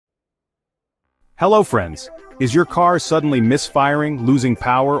Hello friends! Is your car suddenly misfiring, losing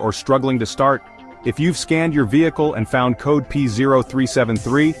power, or struggling to start? If you've scanned your vehicle and found code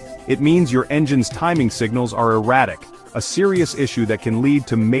P0373, it means your engine's timing signals are erratic, a serious issue that can lead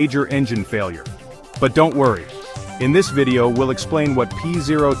to major engine failure. But don't worry. In this video we'll explain what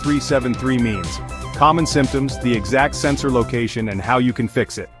P0373 means, common symptoms, the exact sensor location, and how you can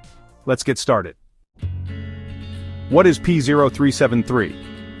fix it. Let's get started. What is P0373?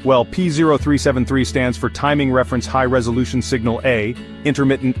 Well, P0373 stands for Timing Reference High Resolution Signal A,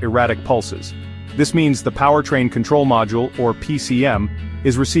 Intermittent Erratic Pulses. This means the Powertrain Control Module, or PCM,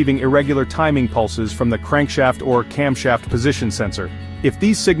 is receiving irregular timing pulses from the crankshaft or camshaft position sensor. If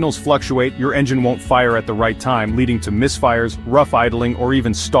these signals fluctuate, your engine won't fire at the right time, leading to misfires, rough idling, or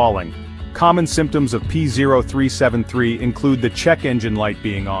even stalling. Common symptoms of P0373 include the check engine light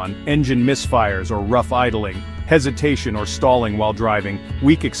being on, engine misfires or rough idling, hesitation or stalling while driving,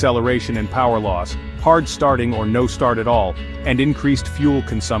 weak acceleration and power loss, hard starting or no start at all, and increased fuel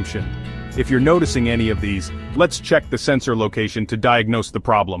consumption. If you're noticing any of these, let's check the sensor location to diagnose the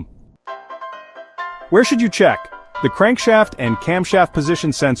problem. Where should you check? The crankshaft and camshaft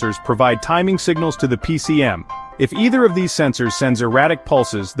position sensors provide timing signals to the PCM. If either of these sensors sends erratic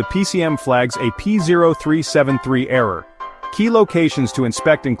pulses, the PCM flags a P0373 error. Key locations to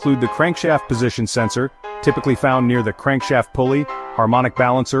inspect include the crankshaft position sensor, typically found near the crankshaft pulley, harmonic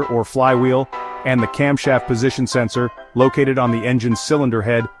balancer or flywheel, and the camshaft position sensor, located on the engine's cylinder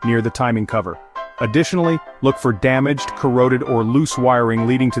head near the timing cover. Additionally, look for damaged, corroded, or loose wiring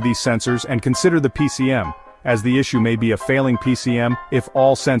leading to these sensors and consider the PCM, as the issue may be a failing PCM if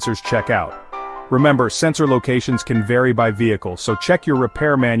all sensors check out. Remember, sensor locations can vary by vehicle, so check your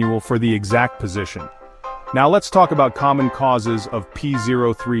repair manual for the exact position. Now let's talk about common causes of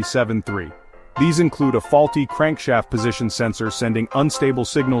P0373. These include a faulty crankshaft position sensor sending unstable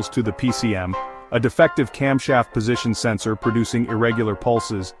signals to the PCM, a defective camshaft position sensor producing irregular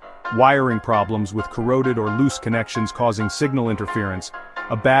pulses, wiring problems with corroded or loose connections causing signal interference,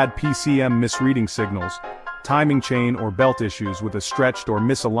 a bad PCM misreading signals, timing chain or belt issues with a stretched or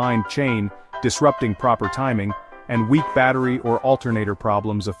misaligned chain disrupting proper timing, and weak battery or alternator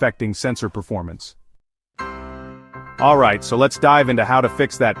problems affecting sensor performance. Alright, so let's dive into how to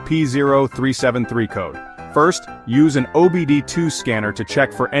fix that P0373 code. First, use an OBD-II scanner to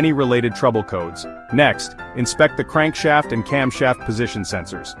check for any related trouble codes. Next, inspect the crankshaft and camshaft position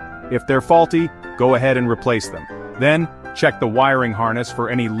sensors. If they're faulty, go ahead and replace them. Then, check the wiring harness for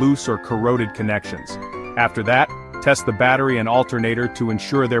any loose or corroded connections. After that, test the battery and alternator to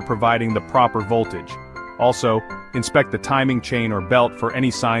ensure they're providing the proper voltage. Also, inspect the timing chain or belt for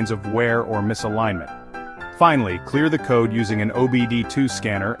any signs of wear or misalignment. Finally, clear the code using an OBD-II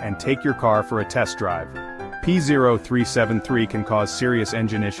scanner and take your car for a test drive. P0373 can cause serious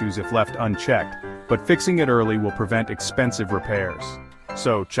engine issues if left unchecked, but fixing it early will prevent expensive repairs.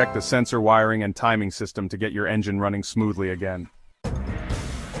 So, check the sensor wiring and timing system to get your engine running smoothly again.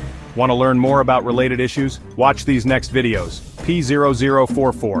 Want to learn more about related issues? Watch these next videos.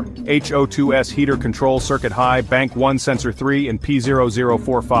 P0044, HO2S heater control circuit high, bank 1 sensor 3, and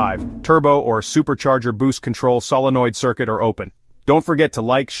P0045, turbo or supercharger boost control solenoid circuit are open. Don't forget to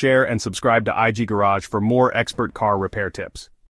like, share, and subscribe to IG Garage for more expert car repair tips.